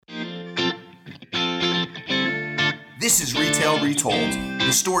This is Retail Retold,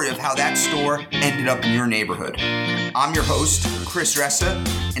 the story of how that store ended up in your neighborhood. I'm your host, Chris Ressa,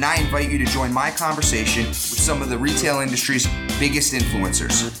 and I invite you to join my conversation with some of the retail industry's biggest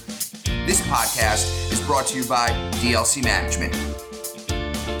influencers. This podcast is brought to you by DLC Management.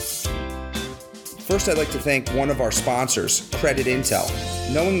 First, I'd like to thank one of our sponsors, Credit Intel.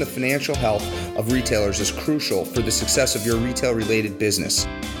 Knowing the financial health of retailers is crucial for the success of your retail-related business.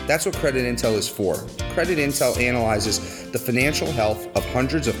 That's what Credit Intel is for. Credit Intel analyzes the financial health of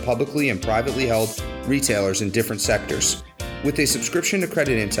hundreds of publicly and privately held retailers in different sectors. With a subscription to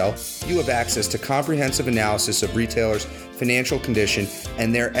Credit Intel, you have access to comprehensive analysis of retailers' financial condition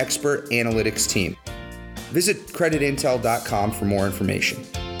and their expert analytics team. Visit creditintel.com for more information.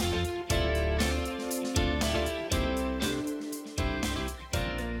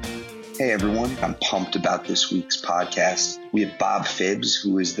 Hey everyone, I'm pumped about this week's podcast. We have Bob Phibbs,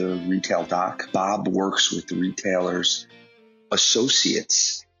 who is the retail doc. Bob works with retailers'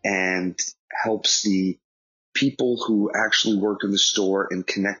 associates and helps the people who actually work in the store and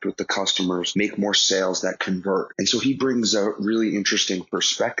connect with the customers make more sales that convert. And so he brings a really interesting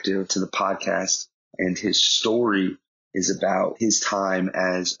perspective to the podcast, and his story is about his time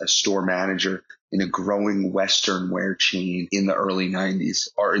as a store manager in a growing Western wear chain in the early 90s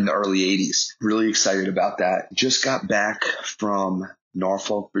or in the early 80s. Really excited about that. Just got back from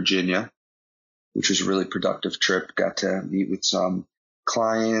Norfolk, Virginia, which was a really productive trip. Got to meet with some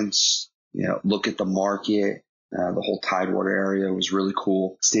clients, look at the market. The whole Tidewater area was really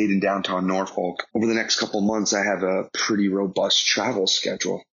cool. Stayed in downtown Norfolk. Over the next couple of months, I have a pretty robust travel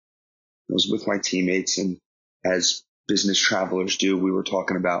schedule. I was with my teammates, and as business travelers do, we were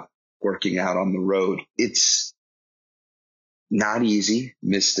talking about working out on the road. It's not easy.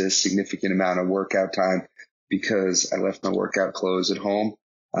 Missed a significant amount of workout time because I left my workout clothes at home.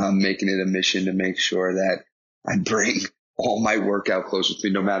 I'm making it a mission to make sure that I bring all my workout clothes with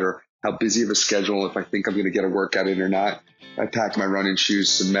me, no matter how busy of a schedule. If I think I'm going to get a workout in or not, I pack my running shoes,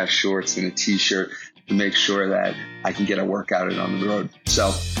 some mesh shorts, and a t-shirt to make sure that I can get a workout in on the road.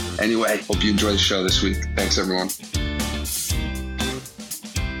 So anyway, hope you enjoy the show this week. Thanks, everyone.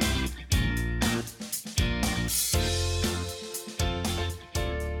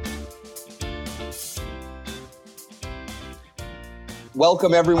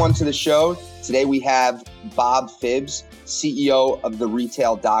 Welcome, everyone, to the show. Today we have Bob Phibbs, CEO of The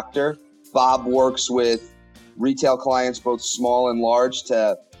Retail Doctor. Bob works with retail clients, both small and large,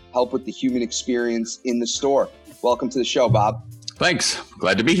 to help with the human experience in the store. Welcome to the show, Bob. Thanks.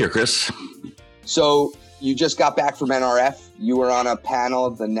 Glad to be here, Chris. So you just got back from NRF. You were on a panel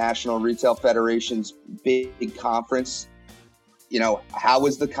of the National Retail Federation's big conference. How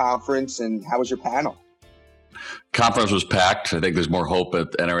was the conference and how was your panel? Conference was packed. I think there's more hope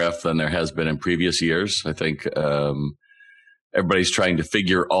at NRF than there has been in previous years. I think everybody's trying to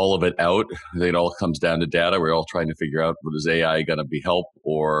figure all of it out. I think it all comes down to data. We're all trying to figure out, what is AI going to be help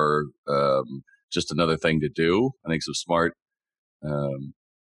or just another thing to do? I think some smart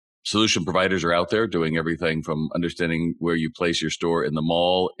solution providers are out there doing everything from understanding where you place your store in the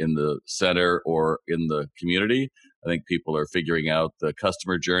mall, in the center, or in the community. I think people are figuring out the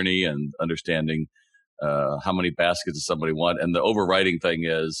customer journey and understanding how many baskets does somebody want? And the overriding thing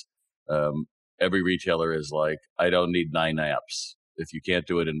is every retailer is like, I don't need 9 apps. If you can't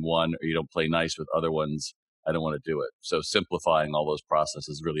do it in one or you don't play nice with other ones, I don't want to do it. So simplifying all those processes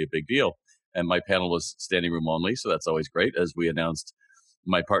is really a big deal. And my panel was standing room only, so that's always great. As we announced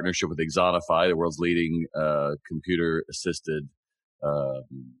my partnership with Exonify, the world's leading computer-assisted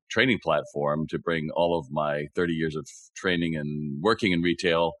training platform, to bring all of my 30 years of training and working in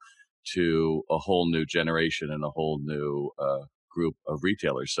retail to a whole new generation and a whole new group of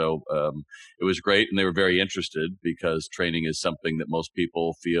retailers. So it was great, and they were very interested because training is something that most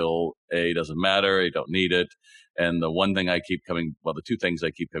people feel doesn't matter, they don't need it. And the two things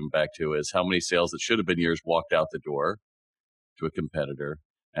I keep coming back to is how many sales that should have been yours walked out the door to a competitor,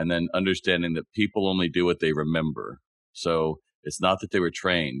 and then understanding that people only do what they remember. So it's not that they were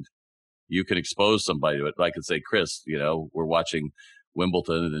trained. You can expose somebody to it. I could say, Chris, we're watching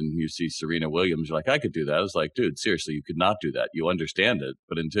Wimbledon and you see Serena Williams, you're like, I could do that. I was like, dude, seriously, you could not do that. You understand it,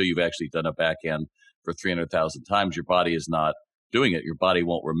 but until you've actually done a backhand for 300,000 times, your body is not doing it. Your body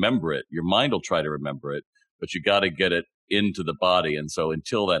won't remember it. Your mind will try to remember it, but you got to get it into the body. And so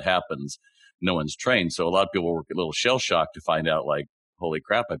until that happens, no one's trained. So a lot of people were a little shell shocked to find out, like, holy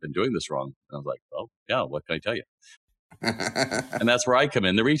crap, I've been doing this wrong. And I was like, well, yeah, what can I tell you? And that's where I come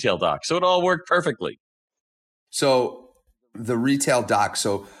in, the retail doc. So it all worked perfectly. So the retail doc.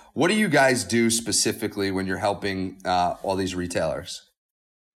 So what do you guys do specifically when you're helping all these retailers?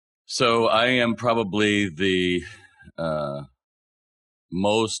 So I am probably the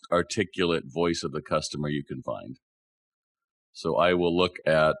most articulate voice of the customer you can find. So I will look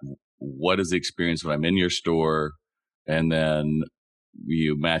at what is the experience when I'm in your store, and then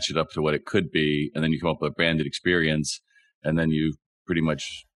you match it up to what it could be, and then you come up with a branded experience, and then you pretty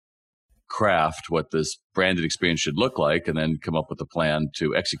much craft what this branded experience should look like, and then come up with a plan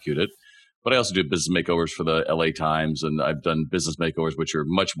to execute it. But I also do business makeovers for the LA Times, and I've done business makeovers which are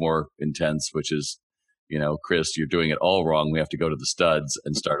much more intense, which is, Chris, you're doing it all wrong. We have to go to the studs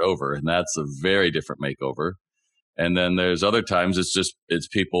and start over. And that's a very different makeover. And then there's other times it's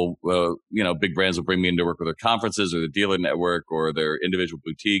people, big brands will bring me in to work with their conferences or their dealer network or their individual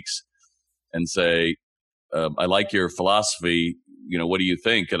boutiques and say, I like your philosophy. What do you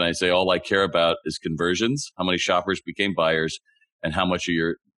think? And I say, all I care about is conversions, how many shoppers became buyers, and how much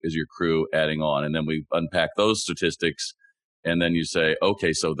is your crew adding on. And then we unpack those statistics. And then you say,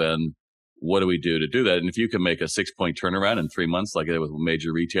 okay, so then what do we do to do that? And if you can make a 6-point turnaround in 3 months, like I did with a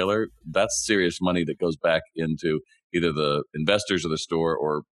major retailer, that's serious money that goes back into either the investors of the store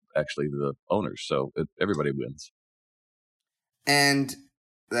or actually the owners. So everybody wins. And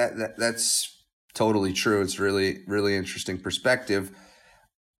that's totally true. It's really, really interesting perspective.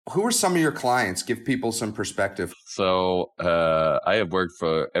 Who are some of your clients? Give people some perspective. So I have worked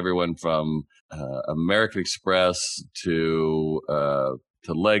for everyone from American Express to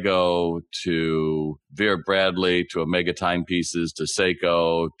Lego, to Vera Bradley, to Omega Timepieces, to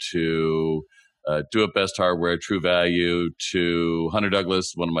Seiko, to Do It Best Hardware, True Value, to Hunter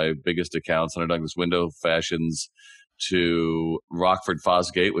Douglas, one of my biggest accounts, Hunter Douglas Window Fashions, to Rockford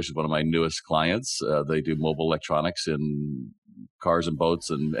Fosgate, which is one of my newest clients. They do mobile electronics in cars and boats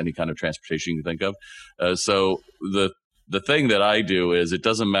and any kind of transportation you can think of. So the thing that I do is it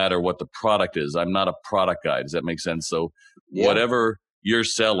doesn't matter what the product is. I'm not a product guy. Does that make sense? So whatever you're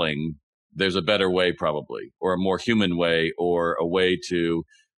selling, there's a better way probably, or a more human way, or a way to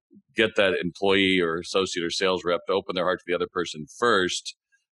get that employee or associate or sales rep to open their heart to the other person first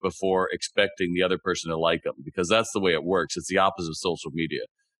before expecting the other person to like them, because that's the way it works. It's the opposite of social media.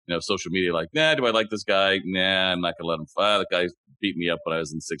 Social media, like, nah, do I like this guy? Nah, I'm not going to let him follow. The guy beat me up when I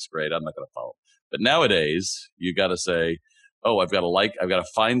was in 6th grade. I'm not going to follow. But nowadays, you got to say, oh, I've got to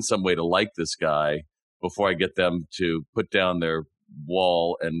find some way to like this guy before I get them to put down their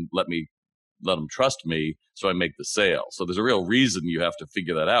wall and let them trust me so I make the sale. So there's a real reason you have to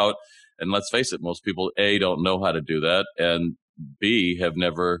figure that out. And let's face it, most people, A, don't know how to do that, and B, have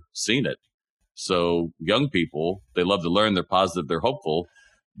never seen it. So young people, they love to learn, they're positive, they're hopeful.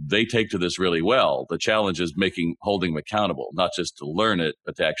 They take to this really well. The challenge is holding them accountable, not just to learn it,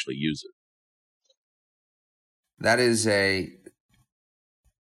 but to actually use it. That is a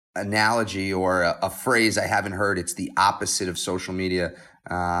analogy or a phrase I haven't heard. It's the opposite of social media.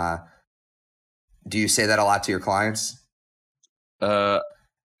 Do you say that a lot to your clients? No,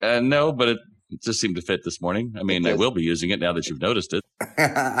 but it just seemed to fit this morning. I mean, I will be using it now that you've noticed it.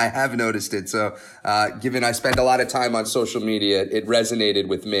 I have noticed it. So given I spend a lot of time on social media, it resonated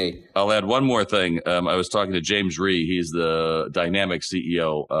with me. I'll add one more thing. I was talking to James Rhee. He's the dynamic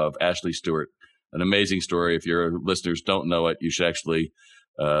CEO of Ashley Stewart. An amazing story. If your listeners don't know it, you should actually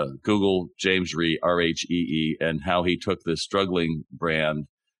Google James Rhee, Rhee, and how he took this struggling brand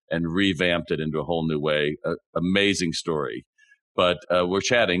and revamped it into a whole new way. Amazing story. But we're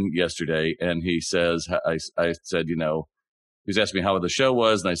chatting yesterday, and he says, I said, he's asking me how the show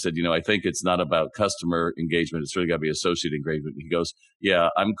was, and I said, I think it's not about customer engagement. It's really got to be associate engagement. He goes, yeah,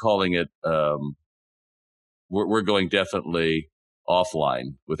 I'm calling it, we're going definitely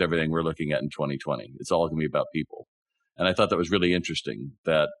offline with everything we're looking at in 2020. It's all going to be about people. And I thought that was really interesting,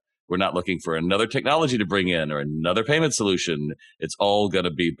 that we're not looking for another technology to bring in or another payment solution. It's all going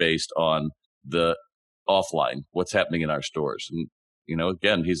to be based on the offline, what's happening in our stores. And,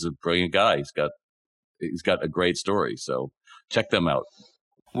 again, he's a brilliant guy. He's got a great story. So check them out.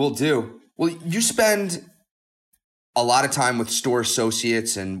 Will do. Well, you spend a lot of time with store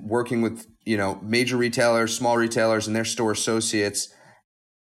associates and working with, major retailers, small retailers, and their store associates.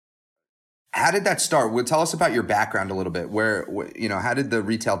 How did that start? Well, tell us about your background a little bit. How did the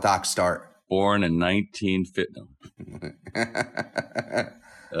Retail Doc start? Born in 1950.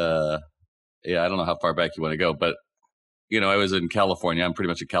 Yeah, I don't know how far back you want to go, but I was in California. I'm pretty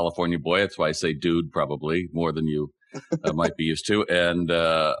much a California boy. That's why I say dude, probably more than you might be used to. And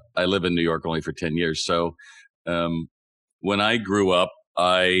I live in New York only for 10 years. So when I grew up,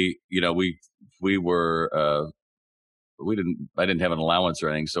 I didn't have an allowance or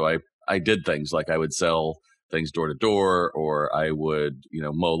anything. So I did things like I would sell things door to door, or I would,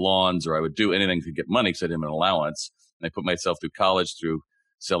 mow lawns, or I would do anything to get money because I didn't have an allowance. And I put myself through college through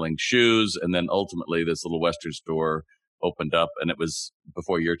selling shoes. And then ultimately this little Western store opened up, and it was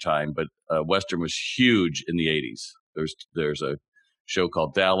before your time, but Western was huge in the 80s. There's a show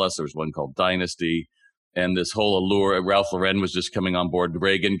called Dallas. There was one called Dynasty. And this whole allure, Ralph Lauren was just coming on board.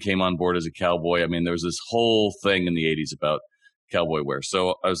 Reagan came on board as a cowboy. I mean, there was this whole thing in the 80s about cowboy wear.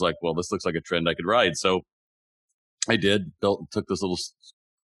 So I was like, well, this looks like a trend I could ride. So I took this little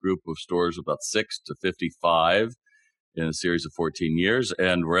group of stores, about 6 to 55 in a series of 14 years.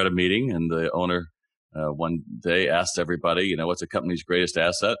 And we're at a meeting, and the owner one day asked everybody, what's a company's greatest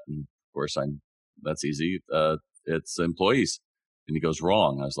asset? And of course, that's easy. It's employees. And he goes,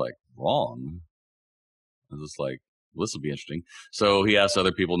 wrong. I was like, wrong? I was just like, well, this will be interesting. So he asks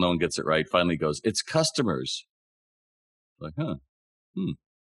other people, no one gets it right. Finally goes, it's customers. Like, huh. And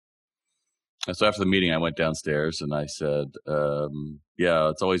so after the meeting, I went downstairs and I said, yeah,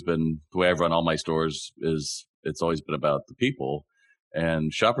 it's always been the way I've run all my stores is it's always been about the people,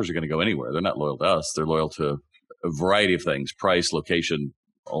 and shoppers are going to go anywhere. They're not loyal to us. They're loyal to a variety of things, price, location,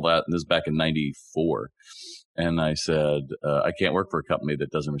 all that. And this is back in 94. And I said, I can't work for a company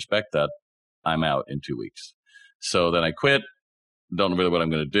that doesn't respect that. I'm out in 2 weeks. So then I quit. Don't know really what I'm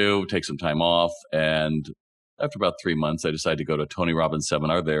going to do, take some time off. And after about 3 months, I decided to go to a Tony Robbins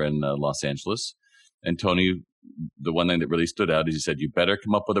seminar there in Los Angeles. And Tony, the one thing that really stood out is he said, you better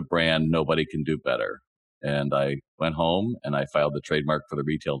come up with a brand nobody can do better. And I went home and I filed the trademark for the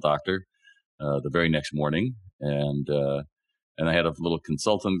Retail Doctor the very next morning. And I had a little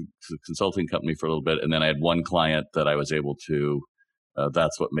consulting company for a little bit. And then I had one client that I was able to,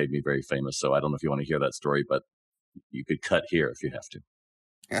 that's what made me very famous. So I don't know if you want to hear that story, but you could cut here if you have to.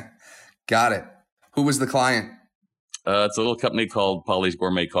 Yeah. Got it. Who was the client? It's a little company called Polly's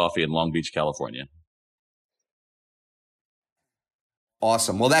Gourmet Coffee in Long Beach, California.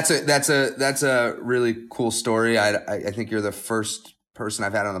 Awesome. Well, that's a really cool story. I think you're the first person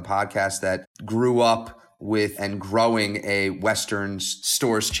I've had on the podcast that grew up with and growing a Western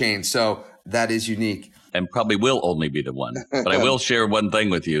stores chain. So that is unique. And probably will only be the one. But I will share one thing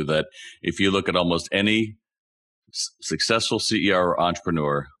with you, that if you look at almost any successful CEO or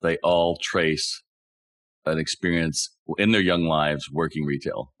entrepreneur, they all trace an experience in their young lives working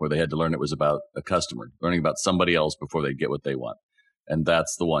retail, where they had to learn it was about a customer, learning about somebody else before they get what they want. And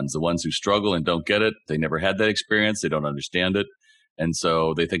that's the ones who struggle and don't get it. They never had that experience. They don't understand it. And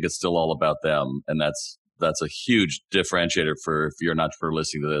so they think it's still all about them. And that's a huge differentiator for, if you're an entrepreneur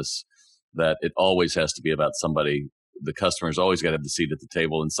listening to this, that it always has to be about somebody. The customer's always got to have the seat at the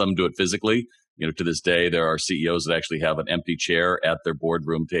table, and some do it physically. To this day, there are CEOs that actually have an empty chair at their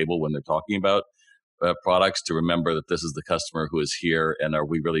boardroom table when they're talking about products, to remember that this is the customer who is here, and are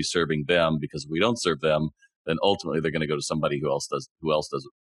we really serving them? Because if we don't serve them, then ultimately they're going to go to somebody who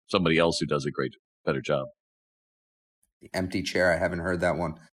does a better job. The empty chair. I haven't heard that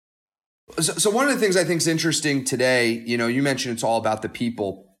one. So one of the things I think is interesting today, you mentioned it's all about the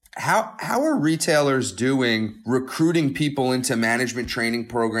people. How are retailers doing recruiting people into management training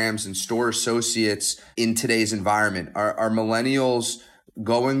programs and store associates in today's environment? Are millennials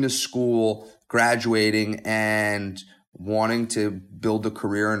going to school, graduating, and wanting to build a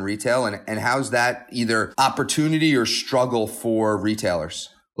career in retail? And how's that either opportunity or struggle for retailers?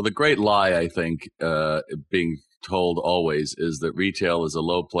 Well, the great lie, I think, being told always, is that retail is a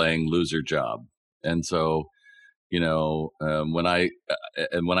low-paying loser job. And so, when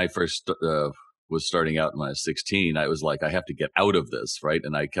I first was starting out when I was 16, I was like, I have to get out of this, right?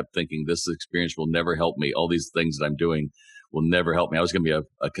 And I kept thinking, this experience will never help me. All these things that I'm doing will never help me. I was going to be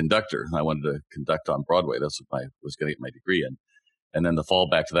a conductor. I wanted to conduct on Broadway. That's what I was going to get my degree in. And then the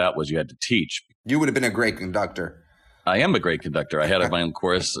fallback to that was you had to teach. You would have been a great conductor. I am a great conductor. I had my own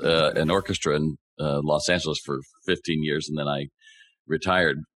chorus and orchestra in Los Angeles for 15 years, and then I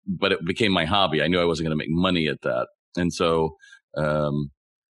retired. But it became my hobby. I knew I wasn't going to make money at that. And so I've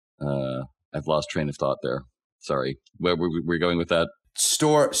lost train of thought there. Sorry. Where were we going with that?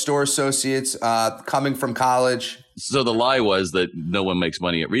 Store associates coming from college. So the lie was that no one makes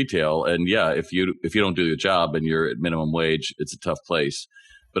money at retail. And yeah, if you don't do your job and you're at minimum wage, it's a tough place.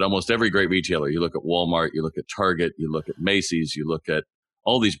 But almost every great retailer, you look at Walmart, you look at Target, you look at Macy's, you look at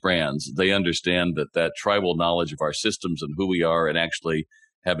all these brands, they understand that tribal knowledge of our systems and who we are, and actually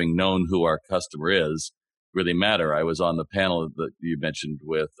having known who our customer is, really matter. I was on the panel that you mentioned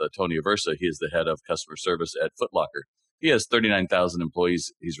with Tony Aversa. He is the head of customer service at Foot Locker. He has 39,000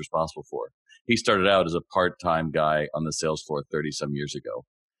 employees he's responsible for. He started out as a part-time guy on the sales floor 30-some years ago.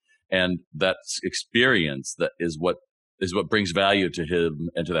 And that experience that is what brings value to him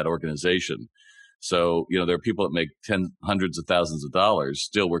and to that organization. So, there are people that make hundreds of thousands of dollars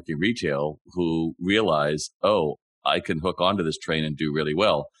still working retail who realize, oh, I can hook onto this train and do really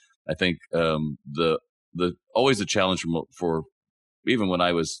well. I think the always a challenge for even when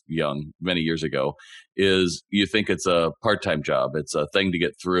I was young, many years ago, is you think it's a part-time job. It's a thing to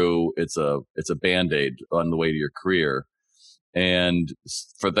get through. It's a Band-Aid on the way to your career. And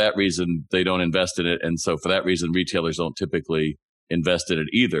for that reason, they don't invest in it. And so for that reason, retailers don't typically invest in it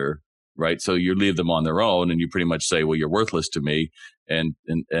either. Right. So you leave them on their own and you pretty much say, well, you're worthless to me. And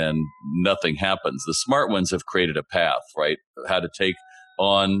nothing happens. The smart ones have created a path, right? How to take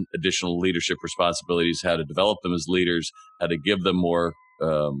on additional leadership responsibilities, how to develop them as leaders, how to give them more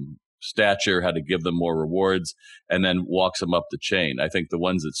stature, how to give them more rewards, and then walks them up the chain. I think the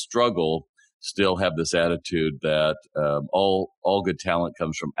ones that struggle still have this attitude that all good talent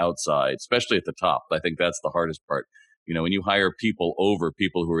comes from outside, especially at the top. I think that's the hardest part. You know, when you hire people over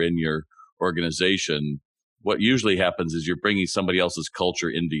people who are in your organization, what usually happens is you're bringing somebody else's culture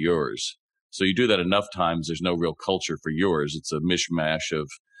into yours. So you do that enough times, there's no real culture for yours. It's a mishmash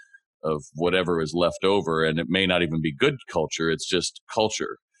of whatever is left over, and it may not even be good culture. It's just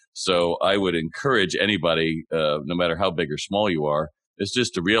culture. So I would encourage anybody, no matter how big or small you are, is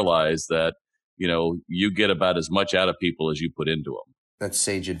just to realize that, you know, you get about as much out of people as you put into them. That's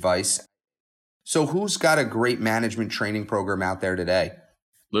sage advice. So who's got a great management training program out there today?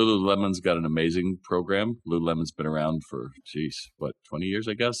 Lululemon's got an amazing program. Lululemon's been around for, 20 years,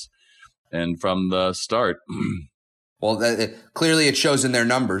 I guess. And from the start. Well, clearly it shows in their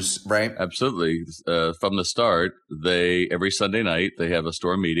numbers, right? Absolutely. From the start, every Sunday night, they have a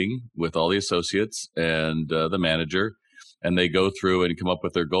store meeting with all the associates and the manager, and they go through and come up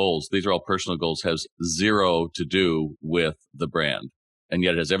with their goals. These are all personal goals, has zero to do with the brand, and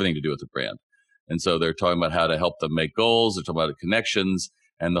yet it has everything to do with the brand. And so they're talking about how to help them make goals. They're talking about connections,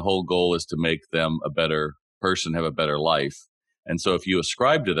 and the whole goal is to make them a better person, have a better life. And so if you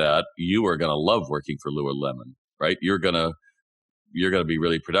ascribe to that, you are going to love working for Lululemon, right? You're going to be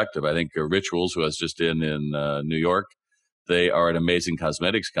really productive. I think Rituals, who I was just in New York, they are an amazing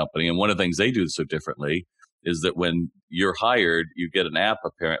cosmetics company. And one of the things they do so differently is that when you're hired, you get an app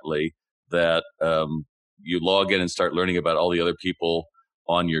apparently that you log in and start learning about all the other people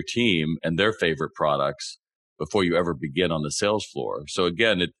on your team and their favorite products before you ever begin on the sales floor. So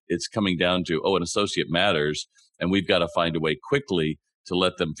again, it's coming down to, an associate matters, and we've got to find a way quickly to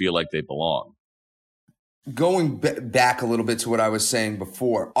let them feel like they belong. Going back a little bit to what I was saying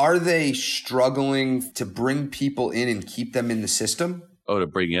before, are they struggling to bring people in and keep them in the system? To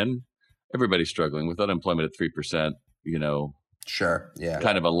bring in? Everybody's struggling with unemployment at 3%, Sure, yeah.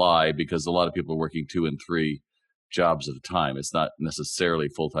 Kind of a lie, because a lot of people are working 2 and 3 jobs at a time. It's not necessarily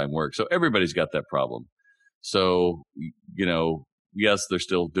full-time work. So everybody's got that problem. So, yes, they're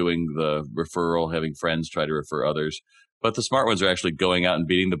still doing the referral, having friends try to refer others, but the smart ones are actually going out and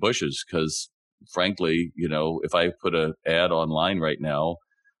beating the bushes because, frankly, if I put an ad online right now,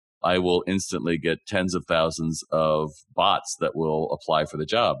 I will instantly get tens of thousands of bots that will apply for the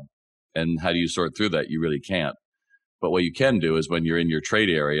job. And how do you sort through that? You really can't. But what you can do is when you're in your trade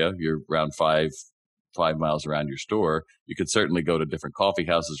area, you're around 5 miles around your store, you could certainly go to different coffee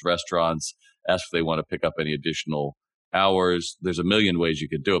houses, restaurants, ask if they want to pick up any additional hours. There's a million ways you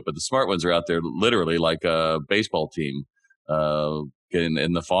could do it, but the smart ones are out there literally like a baseball team, getting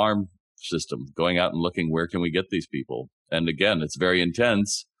in the farm system, going out and looking, where can we get these people? And again, it's very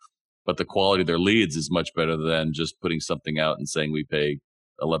intense, but the quality of their leads is much better than just putting something out and saying we pay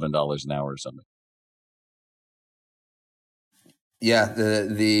 $11 an hour or something. Yeah,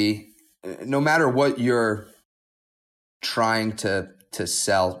 the no matter what you're trying to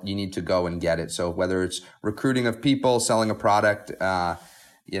sell, you need to go and get it. So whether it's recruiting of people, selling a product, that's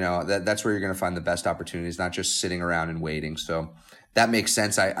where you're going to find the best opportunities, not just sitting around and waiting. So that makes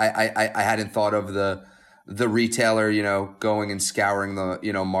sense. I hadn't thought of the retailer, going and scouring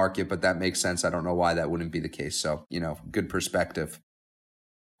the, market, but that makes sense. I don't know why that wouldn't be the case. So, good perspective.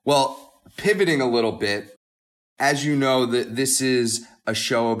 Well, pivoting a little bit, as you know, this is a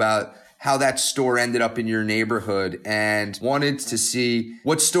show about how that store ended up in your neighborhood, and wanted to see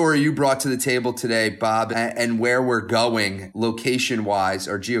what story you brought to the table today, Bob, and where we're going location-wise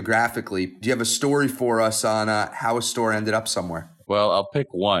or geographically. Do you have a story for us on how a store ended up somewhere? Well, I'll pick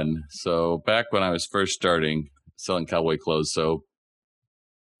one. So back when I was first starting selling cowboy clothes, so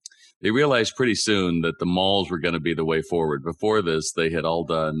they realized pretty soon that the malls were going to be the way forward. Before this, they had all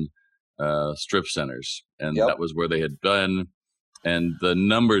done strip centers, and That was where they had been. And the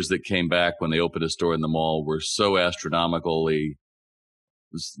numbers that came back when they opened a store in the mall were so astronomically,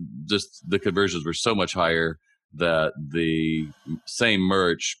 just the conversions were so much higher that the same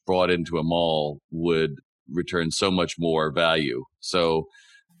merch brought into a mall would return so much more value. So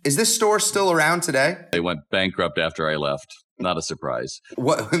Is this store still around today? They went bankrupt after I left. Not a surprise.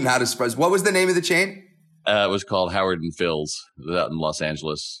 What? Not a surprise. What was the name of the chain? It was called Howard and Phibbs out in Los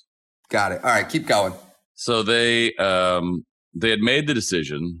Angeles. Got it. All right, keep going. So they had made the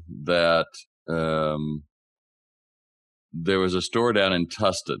decision that there was a store down in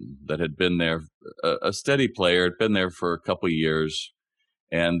Tustin that had been there, a steady player, had been there for a couple of years.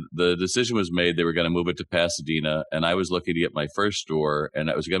 And the decision was made they were going to move it to Pasadena. And I was looking to get my first store, and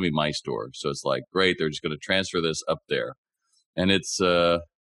it was going to be my store. So it's like, great, they're just going to transfer this up there. And it's,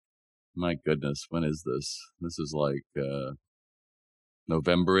 my goodness, when is this? This is like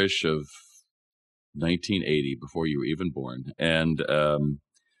November-ish of 1980, before you were even born. And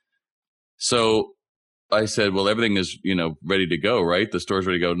so I said, well, everything is, ready to go, right? The store's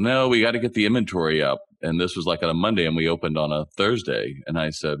ready to go. No, we got to get the inventory up. And this was like on a Monday, and we opened on a Thursday. And I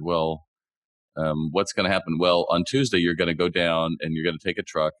said, well, what's going to happen? Well, on Tuesday, you're going to go down and you're going to take a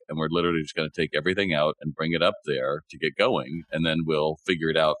truck, and we're literally just going to take everything out and bring it up there to get going. And then we'll figure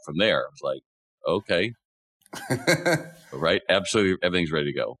it out from there. I was like, okay. Right. Absolutely. Everything's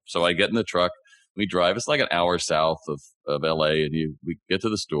ready to go. So I get in the truck, we drive. It's like an hour south of LA, and we get to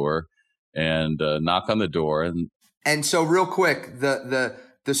the store and knock on the door. And so real quick,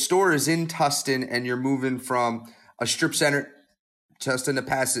 the store is in Tustin, and you're moving from a strip center, Tustin, to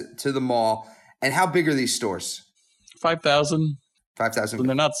pass it to the mall. And how big are these stores? 5,000. 5,000.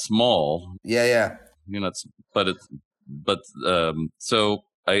 They're not small. Yeah. So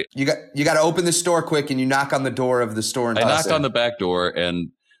you got to open the store quick, and you knock on the door of the store in Tustin. I knocked on the back door, and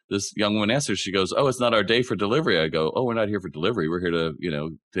this young woman answers. She goes, "Oh, it's not our day for delivery." I go, "Oh, we're not here for delivery. We're here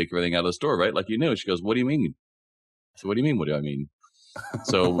to, take everything out of the store, right? Like you knew." She goes, "What do you mean?" So what do you mean? What do I mean?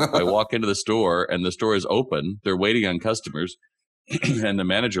 So I walk into the store, and the store is open. They're waiting on customers. And the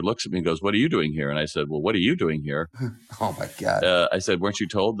manager looks at me and goes, "What are you doing here?" And I said, "Well, what are you doing here?" Oh, my God. I said, "Weren't you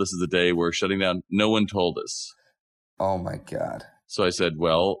told this is the day we're shutting down?" "No one told us." Oh, my God. So I said,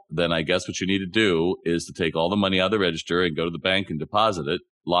 "Well, then I guess what you need to do is to take all the money out of the register and go to the bank and deposit it,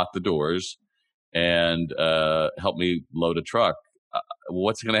 lock the doors, and help me load a truck."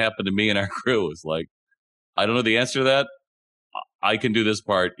 What's going to happen to me and our crew? Is like, I don't know the answer to that. I can do this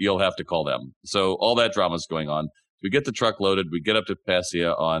part. You'll have to call them. So all that drama is going on. We get the truck loaded. We get up to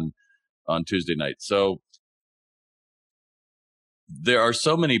Pasadena on Tuesday night. So there are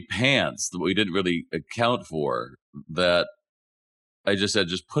so many pants that we didn't really account for that I just said,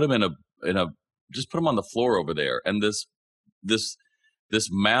 just put them just put them on the floor over there. And this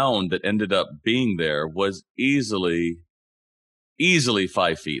mound that ended up being there was easily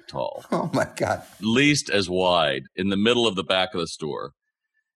 5 feet tall. Oh my God. Least as wide in the middle of the back of the store.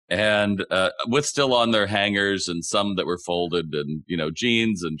 And with still on their hangers, and some that were folded, and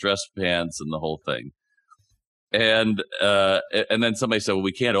jeans and dress pants and the whole thing. And then somebody said, "Well,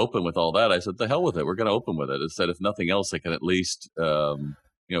 we can't open with all that." I said, "The hell with it. We're going to open with it." I said, if nothing else, I can at least,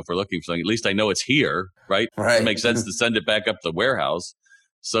 if we're looking for something, at least I know it's here, right? It makes sense to send it back up to the warehouse.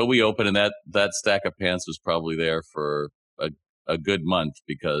 So we opened, and that stack of pants was probably there for a good month,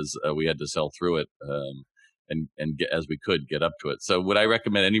 because we had to sell through it. And get, as we could, get up to it. So would I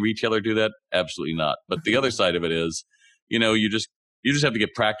recommend any retailer do that? Absolutely not. But the other side of it is, you just have to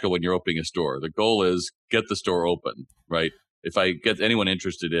get practical when you're opening a store. The goal is get the store open, right? If I get anyone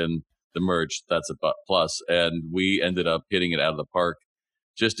interested in the merch, that's a plus. And we ended up hitting it out of the park.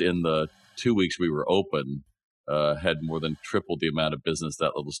 Just in the 2 weeks we were open, had more than tripled the amount of business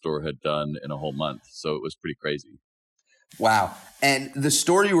that little store had done in a whole month. So it was pretty crazy. Wow. And the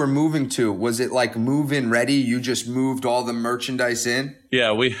store you were moving to, was it like move-in ready? You just moved all the merchandise in? Yeah,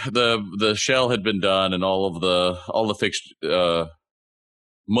 the shell had been done, and all the fixtures,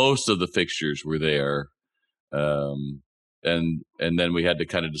 most of the fixtures were there. And then we had to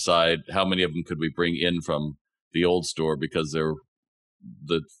kind of decide how many of them could we bring in from the old store, because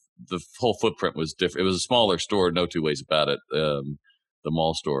the whole footprint was different. It was a smaller store, no two ways about it, the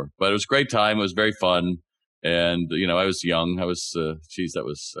mall store. But it was a great time. It was very fun. And, I was young. I was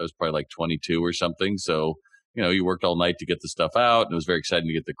probably like 22 or something. So, you worked all night to get the stuff out, and it was very exciting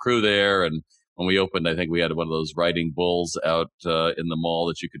to get the crew there. And when we opened, I think we had one of those riding bulls out in the mall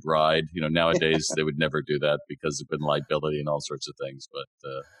that you could ride. Nowadays they would never do that because of liability and all sorts of things. But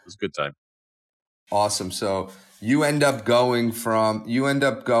it was a good time. Awesome. So you end up going,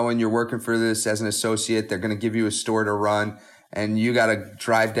 you're working for this as an associate. They're going to give you a store to run, and you got to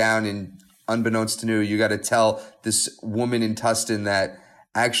drive down, and unbeknownst to you got to tell this woman in Tustin that,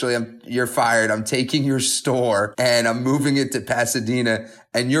 actually, you're fired. I'm taking your store and I'm moving it to Pasadena,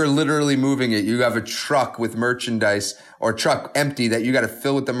 and you're literally moving it. You have a truck with merchandise, or truck empty, that you got to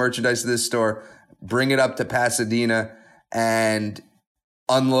fill with the merchandise of this store, bring it up to Pasadena. And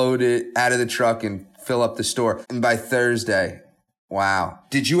unload it out of the truck and fill up the store. And by Thursday, wow.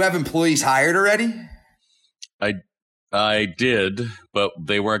 Did you have employees hired already? I did, but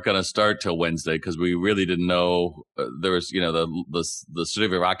they weren't going to start till Wednesday because we really didn't know. There was, the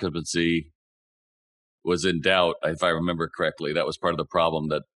certificate of occupancy was in doubt, if I remember correctly. That was part of the problem,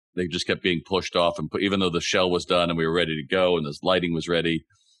 that they just kept being pushed off. And even though the shell was done and we were ready to go and the lighting was ready,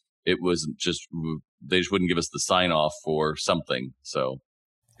 it wasn't just, they just wouldn't give us the sign off for something. So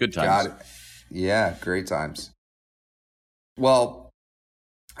good times. Got it. Yeah, great times. Well,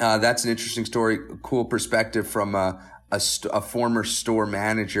 that's an interesting story. Cool perspective from a former store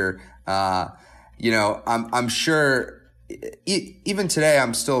manager. I'm sure even today,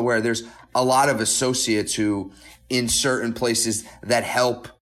 I'm still aware there's a lot of associates who in certain places that help,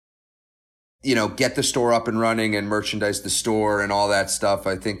 get the store up and running and merchandise the store and all that stuff.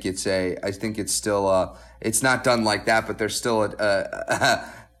 I think it's still, it's not done like that, but there's still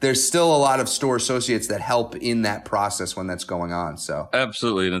there's still a lot of store associates that help in that process when that's going on. So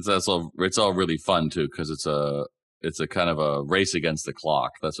absolutely. And it's all really fun too, because it's a kind of a race against the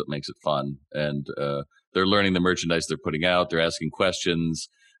clock. That's what makes it fun. And they're learning the merchandise they're putting out. They're asking questions.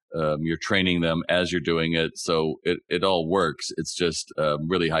 You're training them as you're doing it. So it all works. It's just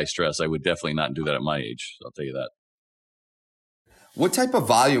really high stress. I would definitely not do that at my age. I'll tell you that. What type of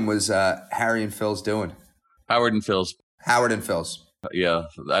volume was Harry and Phibbs doing? Howard and Phibbs. Howard and Phibbs. Yeah.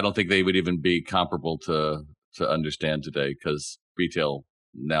 I don't think they would even be comparable to understand today, because retail,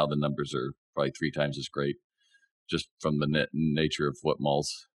 now the numbers are probably 3 times as great, just from the nature of what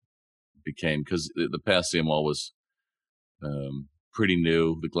malls became. Because the Pasadena Mall was pretty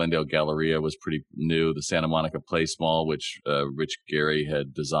new. The Glendale Galleria was pretty new. The Santa Monica Place Mall, which Rich Gary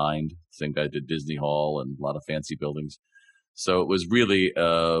had designed, same guy did Disney Hall and a lot of fancy buildings. So it was really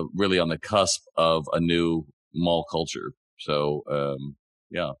on the cusp of a new mall culture. So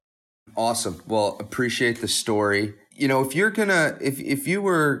yeah. Awesome. Well, appreciate the story. If you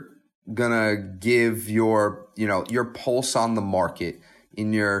were gonna give your pulse on the market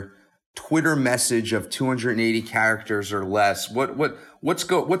in your Twitter message of 280 characters or less, what's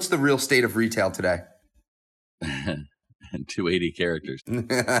the real state of retail today? 280 characters.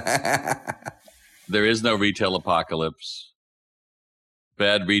 There is no retail apocalypse.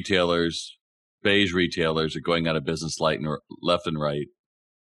 Bad retailers, beige retailers are going out of business left and right.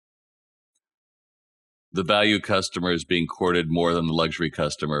 The value customer is being courted more than the luxury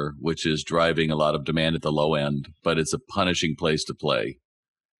customer, which is driving a lot of demand at the low end, but it's a punishing place to play.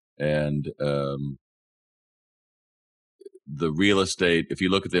 And the real estate, if you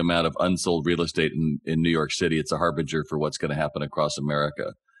look at the amount of unsold real estate in New York City, it's a harbinger for what's going to happen across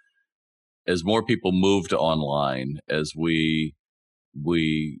America. As more people move to online, as we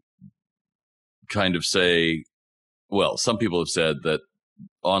kind of say, well, some people have said that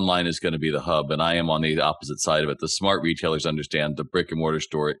online is going to be the hub, and I am on the opposite side of it. The smart retailers understand the brick and mortar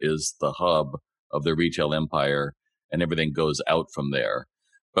store is the hub of their retail empire, and everything goes out from there.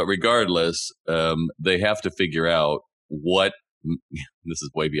 But regardless, they have to figure out what, this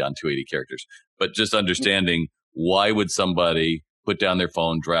is way beyond 280 characters, but just understanding why would somebody put down their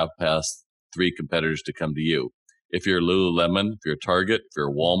phone, drive past 3 competitors to come to you? If you're Lululemon, if you're Target, if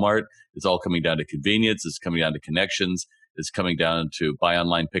you're Walmart, it's all coming down to convenience. It's coming down to connections. It's coming down to buy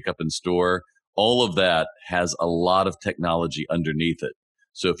online, pick up in store. All of that has a lot of technology underneath it.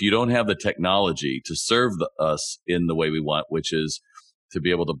 So if you don't have the technology to serve us in the way we want, which is to be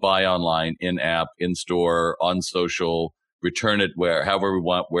able to buy online, in app, in store, on social, return it however we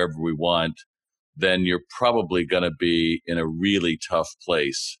want, wherever we want, then you're probably going to be in a really tough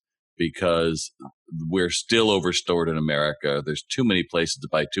place, because we're still overstored in America. There's too many places to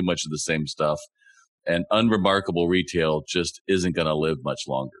buy too much of the same stuff, and unremarkable retail just isn't going to live much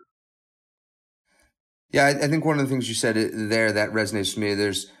longer. Yeah, I think one of the things you said there that resonates with me,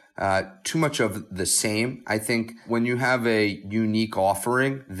 there's too much of the same. I think when you have a unique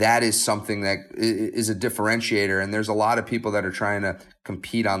offering, that is something that is a differentiator. And there's a lot of people that are trying to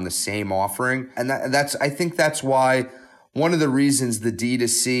compete on the same offering. And I think that's why one of the reasons the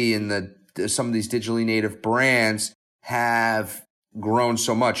D2C and some of these digitally native brands have grown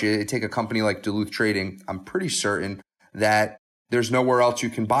so much. You take a company like Duluth Trading, I'm pretty certain that there's nowhere else you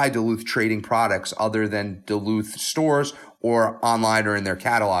can buy Duluth Trading products other than Duluth stores or online or in their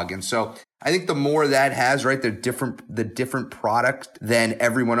catalog. And so I think the more that has, right, the different product than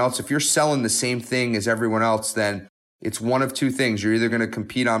everyone else. If you're selling the same thing as everyone else, then it's one of 2 things. You're either going to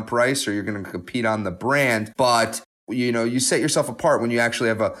compete on price or you're going to compete on the brand. But, you set yourself apart when you actually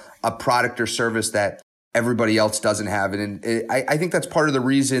have a product or service that everybody else doesn't have. And I think that's part of the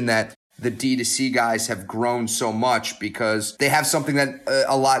reason that the D2C guys have grown so much because they have something that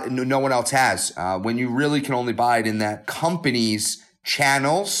no one else has. When you really can only buy it in that company's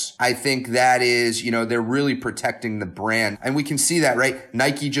channels, I think that is, they're really protecting the brand. And we can see that, right?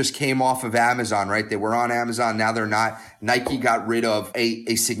 Nike just came off of Amazon, right? They were on Amazon. Now they're not. Nike got rid of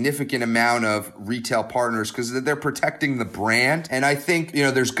a significant amount of retail partners because they're protecting the brand. And I think,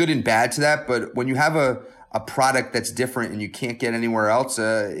 there's good and bad to that. But when you have a product that's different and you can't get anywhere else,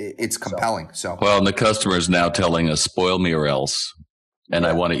 it's compelling. Well, and the customer is now telling us, spoil me or else. And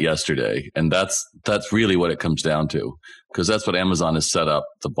I want it yesterday. And that's really what it comes down to, because that's what Amazon has set up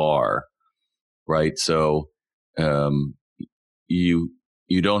the bar, right? So you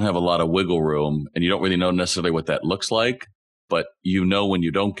don't have a lot of wiggle room, and you don't really know necessarily what that looks like, but when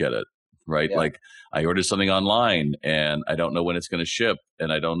you don't get it, right? Yeah. Like I ordered something online and I don't know when it's going to ship,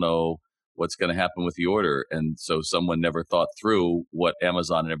 and I don't know what's going to happen with the order. And so someone never thought through what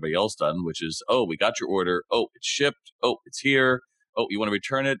Amazon and everybody else done, which is, oh, we got your order. Oh, it's shipped. Oh, it's here. Oh, you want to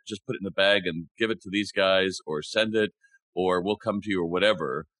return it? Just put it in the bag and give it to these guys, or send it, or we'll come to you, or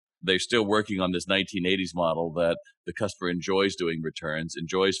whatever. They're still working on this 1980s model that the customer enjoys doing returns,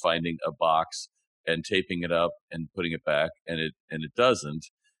 enjoys finding a box and taping it up and putting it back, and it doesn't.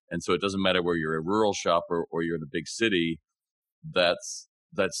 And so it doesn't matter where you're a rural shopper or you're in a big city. That's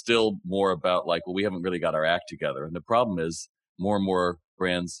still more about like, well, we haven't really got our act together. And the problem is more and more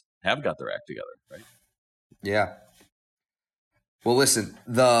brands have got their act together, right? Yeah. Well, listen,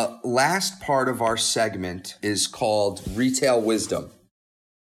 the last part of our segment is called Retail Wisdom.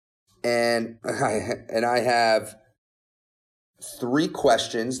 And I have 3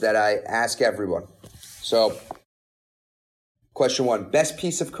 questions that I ask everyone. So, question 1, best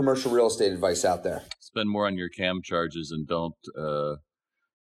piece of commercial real estate advice out there? Spend more on your CAM charges and don't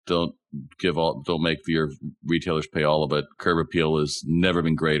make your retailers pay all of it. Curb appeal has never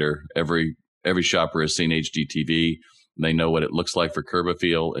been greater. Every shopper has seen HGTV. They know what it looks like for curb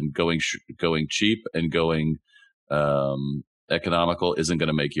appeal, and going cheap and going economical isn't going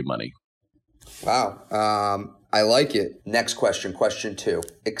to make you money. Wow. I like it. Next question, question 2.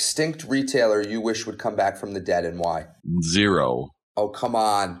 Extinct retailer you wish would come back from the dead, and why? 0. Oh, come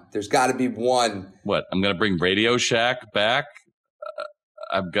on. There's got to be one. What? I'm going to bring Radio Shack back.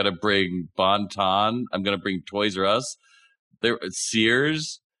 I'm going to bring Bon-Ton. I'm going to bring Toys R Us.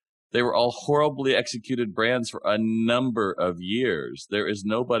 Sears. They were all horribly executed brands for a number of years. There is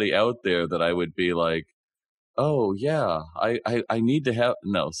nobody out there that I would be like, oh, yeah, I need to have.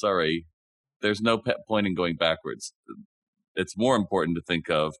 No, sorry. There's no point in going backwards. It's more important to think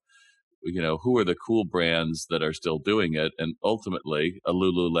of, who are the cool brands that are still doing it? And ultimately, a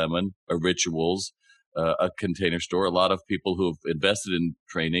Lululemon, a Rituals, a Container Store, a lot of people who have invested in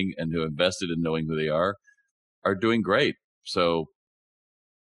training and who have invested in knowing who they are doing great. So,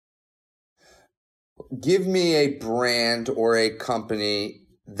 give me a brand or a company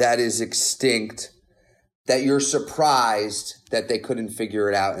that is extinct that you're surprised that they couldn't figure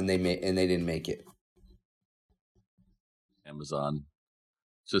it out and they didn't make it. Amazon.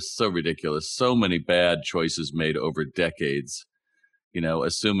 Just so ridiculous. So many bad choices made over decades,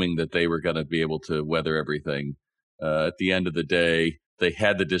 assuming that they were going to be able to weather everything. At the end of the day, they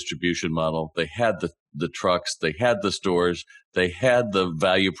had the distribution model. They had the trucks. They had the stores. They had the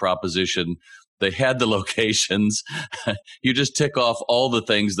value proposition. They had the locations. You just tick off all the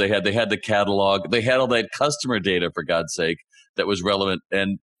things they had. They had the catalog. They had all that customer data, for God's sake, that was relevant.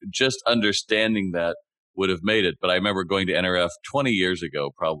 And just understanding that would have made it. But I remember going to NRF 20 years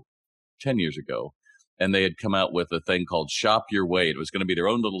ago, probably 10 years ago, and they had come out with a thing called Shop Your Way. It was going to be their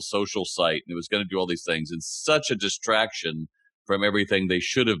own little social site, and it was going to do all these things. And such a distraction from everything they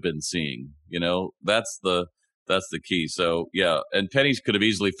should have been seeing. That's the key. So, yeah, and Penny's could have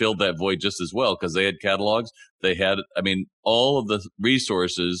easily filled that void just as well, because they had catalogs. They had, all of the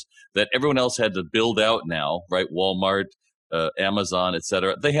resources that everyone else had to build out now, right? Walmart, Amazon, et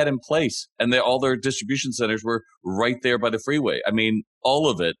cetera, they had in place. And all their distribution centers were right there by the freeway. All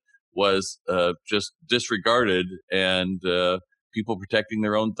of it was just disregarded, and people protecting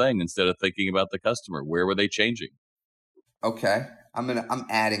their own thing instead of thinking about the customer. Where were they changing? Okay. I'm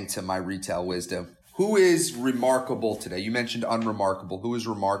adding to my retail wisdom. Who is remarkable today? You mentioned unremarkable. Who is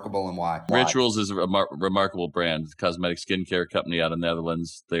remarkable and why? Rituals is a remarkable brand, cosmetic skincare company out of the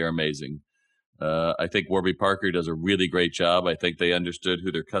Netherlands. They are amazing. I think Warby Parker does a really great job. I think they understood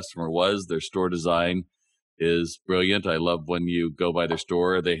who their customer was. Their store design is brilliant. I love when you go by their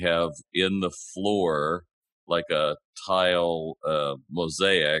store, they have in the floor like a tile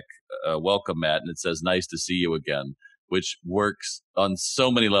mosaic welcome mat, and it says, "Nice to see you again," which works on so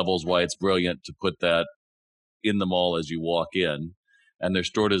many levels, why it's brilliant to put that in the mall as you walk in. and their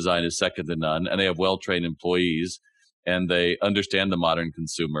store design is second to none, and they have well-trained employees, and they understand the modern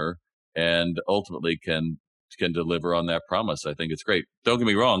consumer, and ultimately can deliver on that promise. I think it's great. Don't get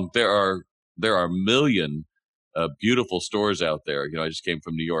me wrong. There are a million beautiful stores out there. I just came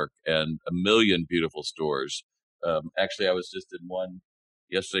from New York, and a million beautiful stores. Actually, I was just in one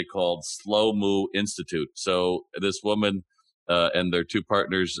yesterday called Slow Moo Institute. So this woman and their two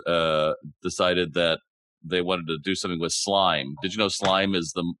partners decided that they wanted to do something with slime. Did you know slime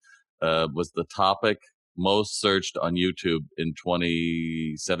is was the topic most searched on YouTube in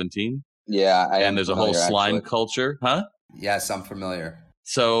 2017? Yeah, and there's a whole slime culture, huh? Yes, I'm familiar.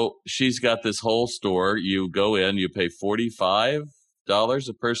 So she's got this whole store. You go in, you pay $45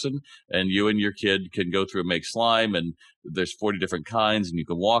 a person, and you and your kid can go through and make slime, and there's 40 different kinds, and you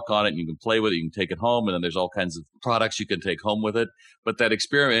can walk on it, and you can play with it, you can take it home, and then there's all kinds of products you can take home with it. But that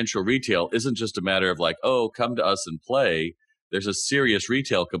experiential retail isn't just a matter of like, oh, come to us and play. There's a serious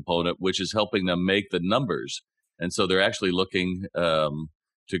retail component, which is helping them make the numbers. And so they're actually looking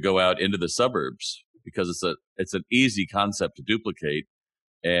to go out into the suburbs because it's an easy concept to duplicate.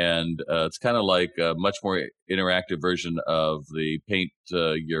 And it's kind of like a much more interactive version of the paint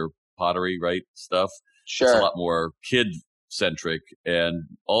your pottery, right, stuff. Sure. It's a lot more kid-centric. And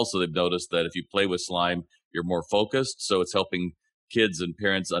also they've noticed that if you play with slime, you're more focused. So it's helping kids and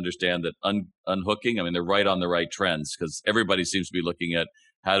parents understand that unhooking, they're right on the right trends because everybody seems to be looking at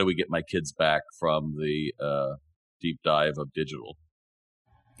how do we get my kids back from the deep dive of digital.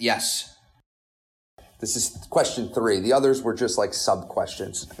 Yes. This is question 3. The others were just like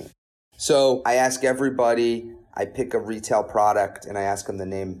sub-questions. So I ask everybody, I pick a retail product, and I ask them to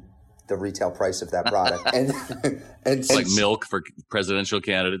name the retail price of that product. and it's like milk for presidential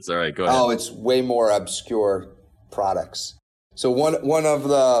candidates. All right, go ahead. Oh, it's way more obscure products. So one of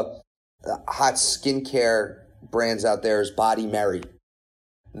the hot skincare brands out there is Body Mary.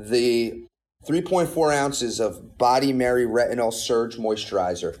 The 3.4 ounces of Body Mary Retinol Surge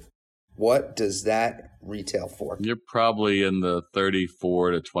Moisturizer. What does that retail for? You're probably in the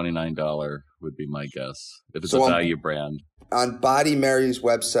 $34 to $29 would be my guess. If it's a value brand. On Body Mary's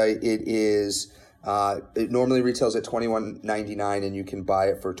website, it is it normally retails at $21.99 and you can buy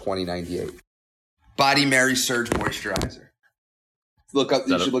it for $20.98. Body Mary Surge Moisturizer. You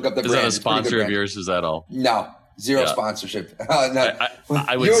should look up the brand. Is that a sponsor of yours? Is that all? No. Zero sponsorship. No.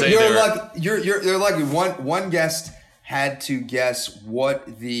 I would say you're lucky. You're lucky. One guest had to guess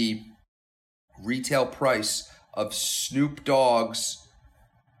what the retail price of Snoop Dogg's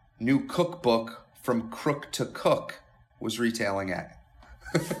new cookbook From Crook to Cook was retailing at.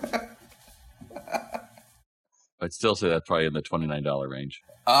 I'd still say that's probably in the $29 range.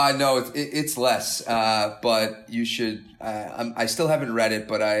 No, it's less. But you should. I still haven't read it,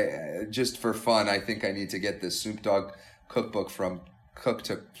 but I just for fun, I think I need to get this Snoop Dogg cookbook from Crook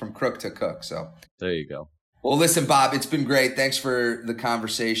to Cook. So there you go. Well, listen, Bob, it's been great. Thanks for the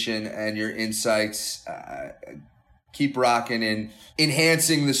conversation and your insights. Keep rocking and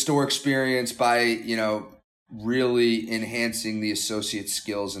enhancing the store experience by, really enhancing the associate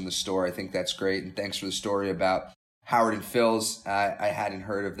skills in the store. I think that's great. And thanks for the story about Howard and Phibbs. I hadn't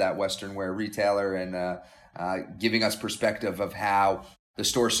heard of that Western wear retailer and giving us perspective of how the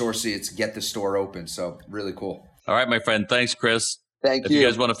store associates get the store open. So really cool. All right, my friend. Thanks, Chris. Thank you. If you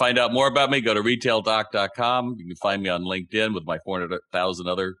guys want to find out more about me, go to retaildoc.com. You can find me on LinkedIn with my 400,000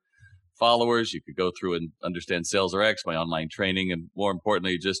 other followers. You could go through and understand Sales RX, my online training, and more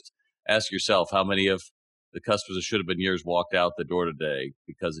importantly, just ask yourself how many of the customers that should have been yours walked out the door today.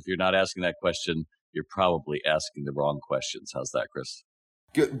 Because if you're not asking that question, you're probably asking the wrong questions. How's that, Chris?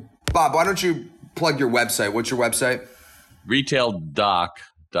 Good. Bob, why don't you plug your website? What's your website?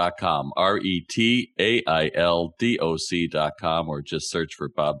 Retaildoc.com, retaildoc.com, or just search for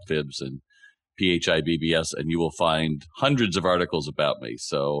Bob Phibbs and PHIBBS, and you will find hundreds of articles about me.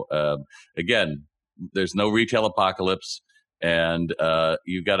 So again, there's no retail apocalypse, and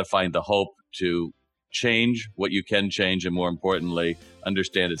you got to find the hope to change what you can change, and more importantly,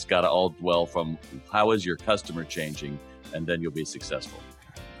 understand it's got to all dwell from how is your customer changing, and then you'll be successful.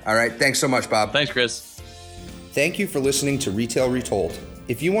 All right. Thanks so much, Bob. Thanks, Chris. Thank you for listening to Retail Retold.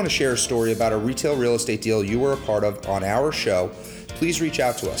 If you want to share a story about a retail real estate deal you were a part of on our show, please reach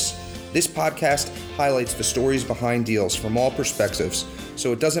out to us. This podcast highlights the stories behind deals from all perspectives,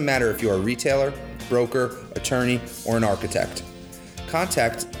 so it doesn't matter if you're a retailer, broker, attorney, or an architect.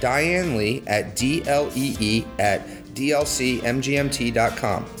 Contact Diane Lee at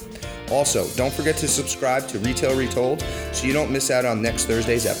dlee@dlcmgmt.com. Also, don't forget to subscribe to Retail Retold so you don't miss out on next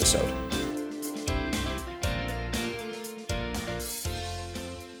Thursday's episode.